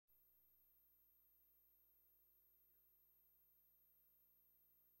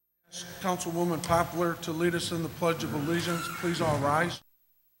Councilwoman Poplar to lead us in the Pledge of Allegiance. Please all rise.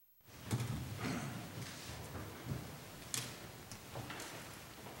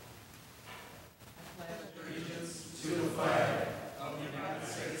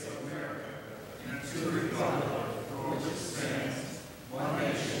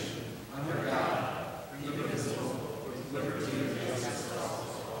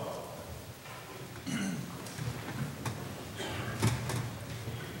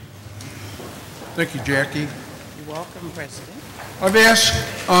 Thank you, Jackie. You're welcome, President. I've asked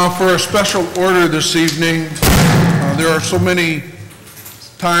for a special order this evening. There are so many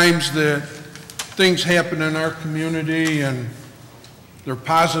times that things happen in our community and they're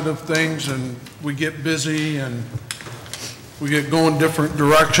positive things, and we get busy and we get going different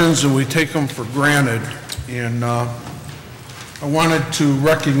directions and we take them for granted. And I wanted to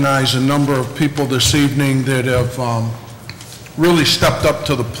recognize a number of people this evening that have really stepped up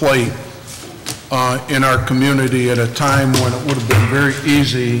to the plate in our community at a time when it would have been very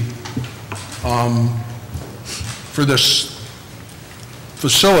easy for this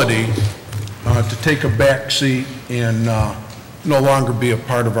facility to take a back seat and no longer be a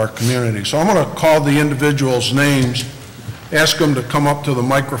part of our community. So I'm going to call the individuals' names, ask them to come up to the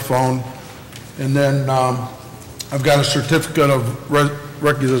microphone, and then I've got a certificate of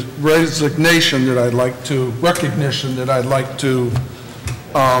recognition that I'd like to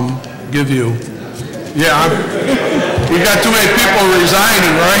give you. Yeah, we got too many people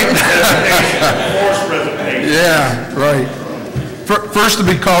resigning, right? Yeah, right. First to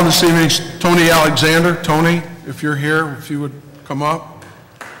be called this evening is Tony Alexander. Tony, if you're here, if you would come up.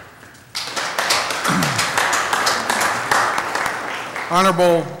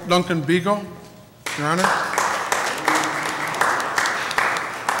 Honorable Duncan Beagle, Your Honor.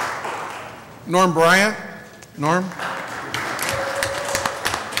 Norm Bryant. Norm.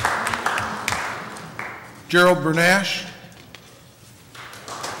 Gerald Bernash.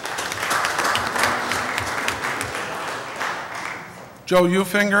 Joe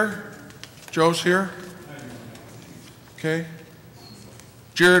Ufinger. Joe's here. Okay.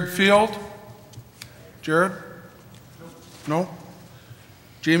 Jared Field. Jared? No.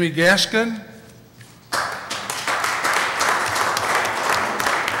 Jamie Gaskin.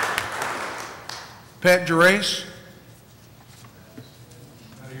 Pat Gerace.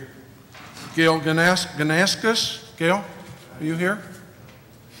 Gail Ganaskas. Gail, are you here?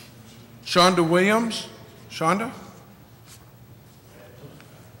 Shonda Williams. Shonda?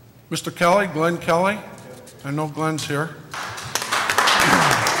 Mr. Kelly, Glenn Kelly. I know Glenn's here.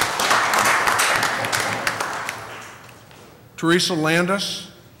 Teresa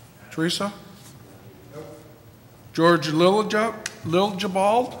Landis. Teresa? George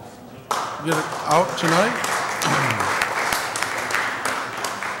Liljabald. Get it out tonight.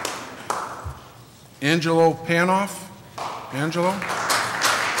 Angelo Panoff. Angelo.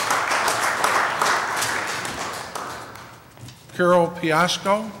 Carol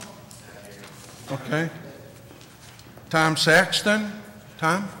Piasco. Okay. Tom Saxton.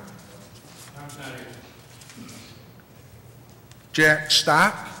 Tom? Tom's not here. Jack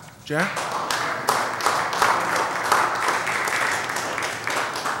Stock. Jack?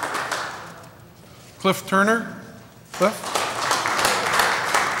 Cliff Turner. Cliff?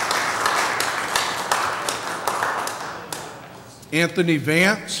 Anthony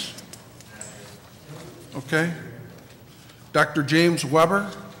Vance. Okay. Dr. James Weber.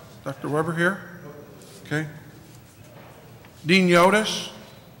 Dr. Weber here? Okay. Dean Yotis.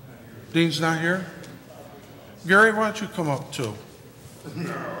 Dean's not here. Gary, why don't you come up too?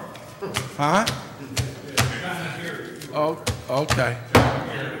 Huh? Oh, okay.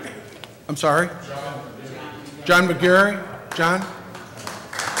 I'm sorry? John McGarry. John?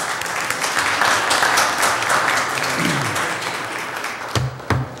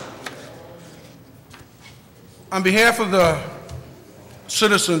 On behalf of the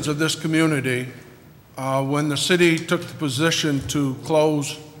citizens of this community, when the city took the position to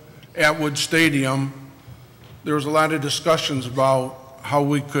close Atwood Stadium, there was a lot of discussions about how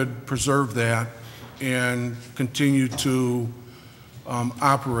we could preserve that and continue to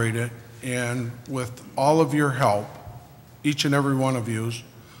operate it. And with all of your help, each and every one of you,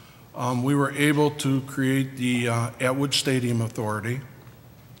 we were able to create the Atwood Stadium Authority,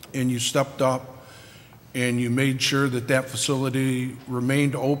 and you stepped up and you made sure that that facility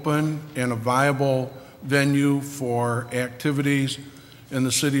remained open and a viable venue for activities in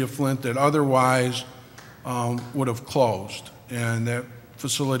the city of Flint that otherwise would have closed. And that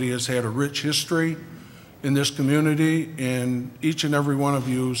facility has had a rich history in this community, and each and every one of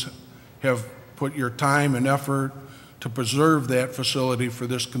you have put your time and effort to preserve that facility for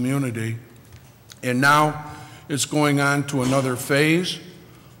this community. And now it's going on to another phase.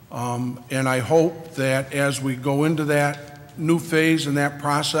 And I hope that as we go into that new phase in that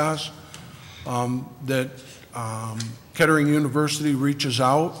process, that Kettering University reaches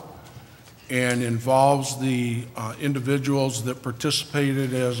out and involves the individuals that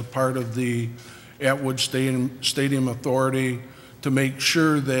participated as a part of the Atwood Stadium Authority to make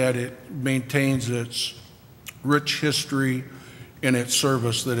sure that it maintains its rich history and its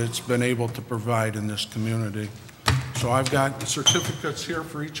service that it's been able to provide in this community. So I've got certificates here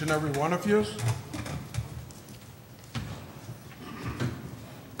for each and every one of you.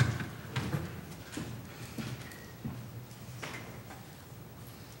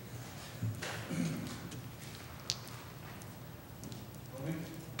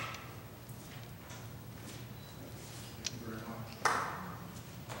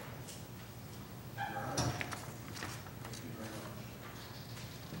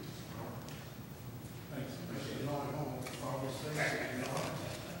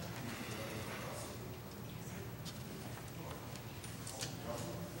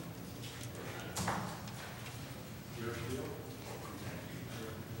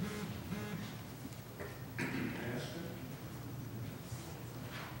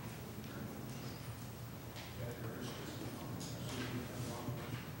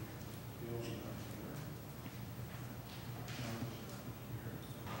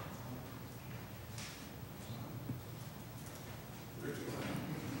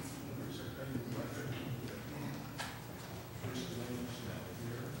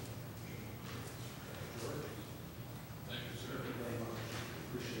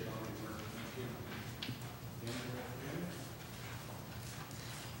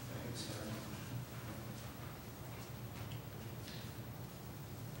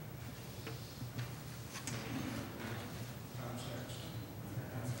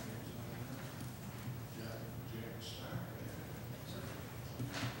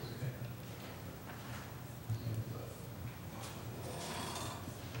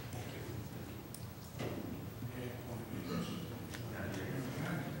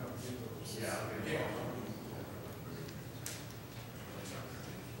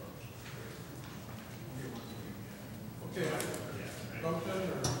 Okay, Duncan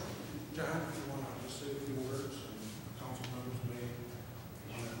or John, if you want to just say a few words, and council members may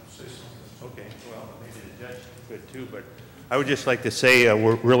want to say something. Okay, well, maybe the judge could too, but I would just like to say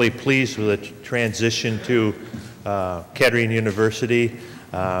we're really pleased with the transition to Kettering University.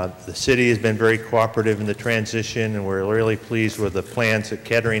 The city has been very cooperative in the transition, and we're really pleased with the plans that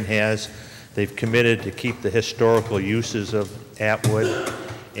Kettering has. They've committed to keep the historical uses of Atwood,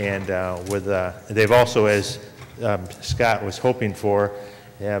 and they've also, as Scott was hoping for,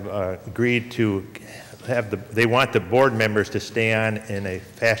 have agreed to have they want the board members to stay on in a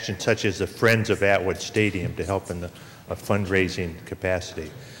fashion such as the Friends of Atwood Stadium to help in a fundraising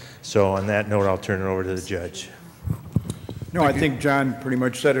capacity. So on that note, I'll turn it over to the judge. No, I think John pretty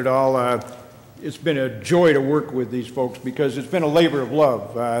much said it all. It's been a joy to work with these folks because it's been a labor of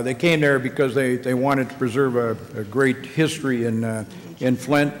love. They came there because they wanted to preserve a great history in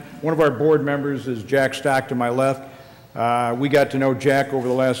Flint. One of our board members is Jack Stock to my left. We got to know Jack over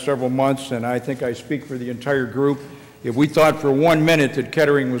the last several months, and I think I speak for the entire group. If we thought for 1 minute that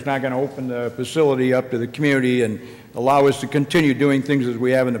Kettering was not going to open the facility up to the community and allow us to continue doing things as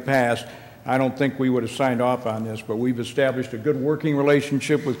we have in the past, I don't think we would have signed off on this. But we've established a good working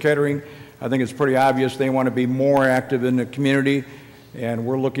relationship with Kettering. I think it's pretty obvious they want to be more active in the community, and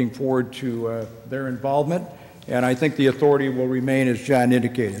we're looking forward to their involvement. And I think the authority will remain as John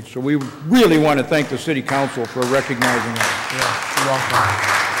indicated. So we really want to thank the City Council for recognizing that. Yeah, you're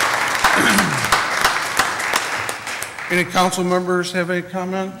welcome. Any council members have any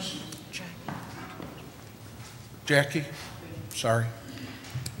comments? Jackie? Sorry.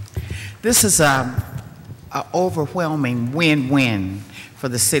 This is an overwhelming win-win for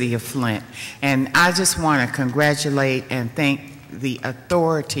the city of Flint. And I just want to congratulate and thank the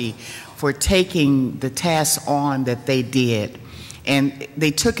authority for taking the task on that they did. And they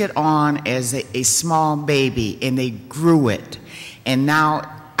took it on as a small baby, and they grew it. And now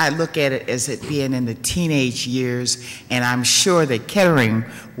I look at it as it being in the teenage years, and I'm sure that Kettering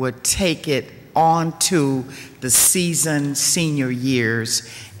would take it on to the seasoned senior years,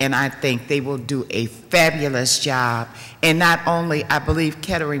 and I think they will do a fabulous job. And not only, I believe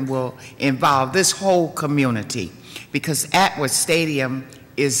Kettering will involve this whole community, because Atwood Stadium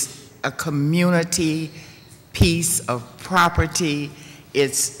is a community piece of property.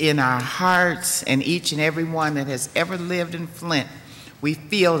 It's in our hearts, and each and every one that has ever lived in Flint, we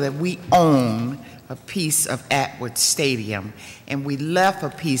feel that we own a piece of Atwood Stadium, and we left a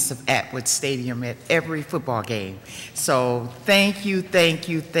piece of Atwood Stadium at every football game. So thank you, thank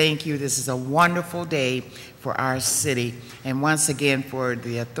you, thank you. This is a wonderful day for our city. And once again, for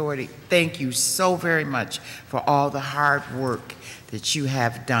the authority, thank you so very much for all the hard work that you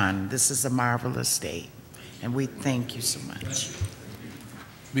have done. This is a marvelous day, and we thank you so much.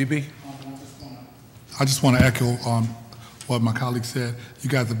 BB? I just want to echo what my colleague said. You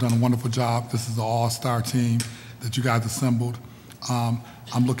guys have done a wonderful job. This is an all-star team that you guys assembled. I'm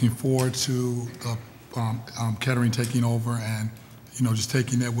looking forward to the Kettering taking over and, you know, just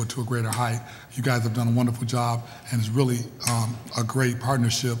taking Edward to a greater height. You guys have done a wonderful job, and it's really a great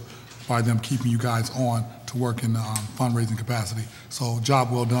partnership by them keeping you guys on to work in the fundraising capacity. So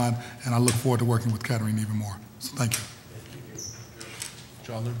job well done, and I look forward to working with Kettering even more. So thank you.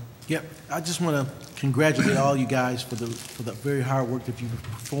 John? Yep, I just want to congratulate all you guys for the very hard work that you've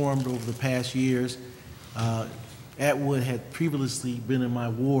performed over the past years. Atwood had previously been in my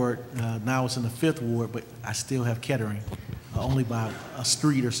ward. Now it's in the 5th ward, but I still have Kettering, only by a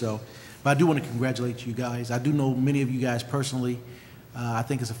street or so. But I do want to congratulate you guys. I do know many of you guys personally. I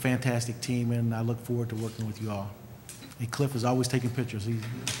think it's a fantastic team, and I look forward to working with you all. And Cliff is always taking pictures.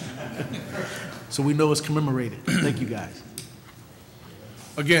 So we know it's commemorated. Thank you, guys.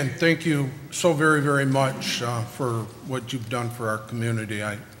 Again, thank you so very, very much for what you've done for our community.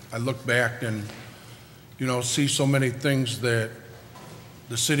 I look back and, you know, see so many things that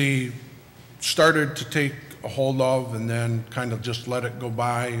the city started to take a hold of and then kind of just let it go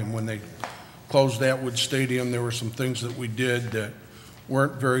by. And when they closed Atwood Stadium, there were some things that we did that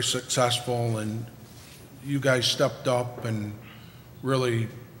weren't very successful, and you guys stepped up and really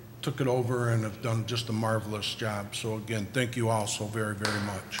took it over and have done just a marvelous job. So again, thank you all so very, very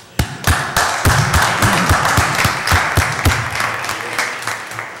much.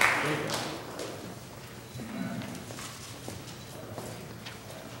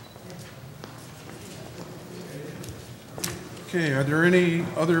 Okay, are there any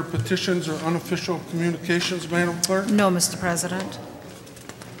other petitions or unofficial communications, Madam Clerk? No, Mr. President.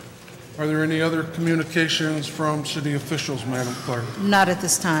 Are there any other communications from city officials, Madam Clerk? Not at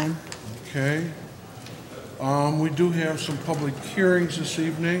this time. Okay. We do have some public hearings this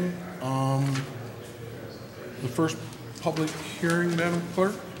evening. The first public hearing, Madam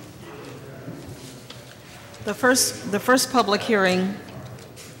Clerk? The first public hearing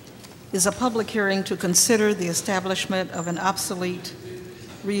is a public hearing to consider the establishment of an obsolete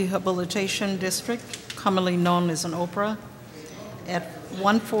rehabilitation district, commonly known as an OPRA, at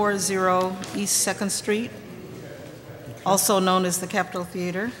 140 East 2nd Street, also known as the Capitol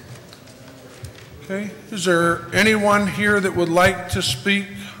Theater. Okay. Is there anyone here that would like to speak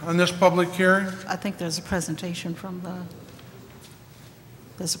on this public hearing? I think there's a presentation from the,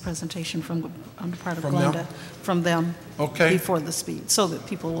 on the part of From Glenda, them? from them. Okay. Before the speech, so that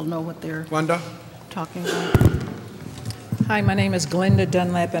people will know what they're Glenda? talking about. Hi, my name is Glenda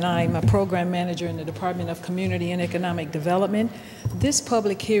Dunlap, and I'm a program manager in the Department of Community and Economic Development. This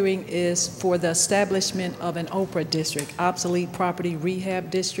public hearing is for the establishment of an OPRA district, Obsolete Property Rehab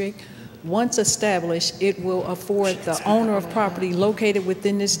District. Once established, it will afford the owner of property located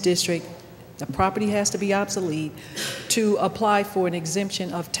within this district, the property has to be obsolete, to apply for an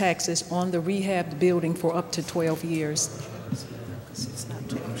exemption of taxes on the rehab building for up to 12 years.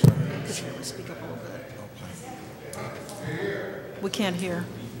 We can't hear.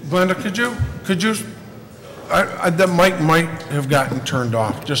 Glenda, could you, the mic might have gotten turned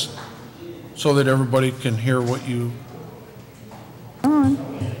off, just so that everybody can hear what you. On.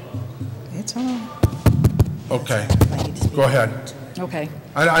 It's on. Okay, go ahead. Okay.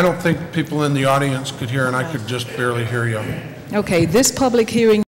 I don't think people in the audience could hear, and I could just barely hear you. Okay, this public hearing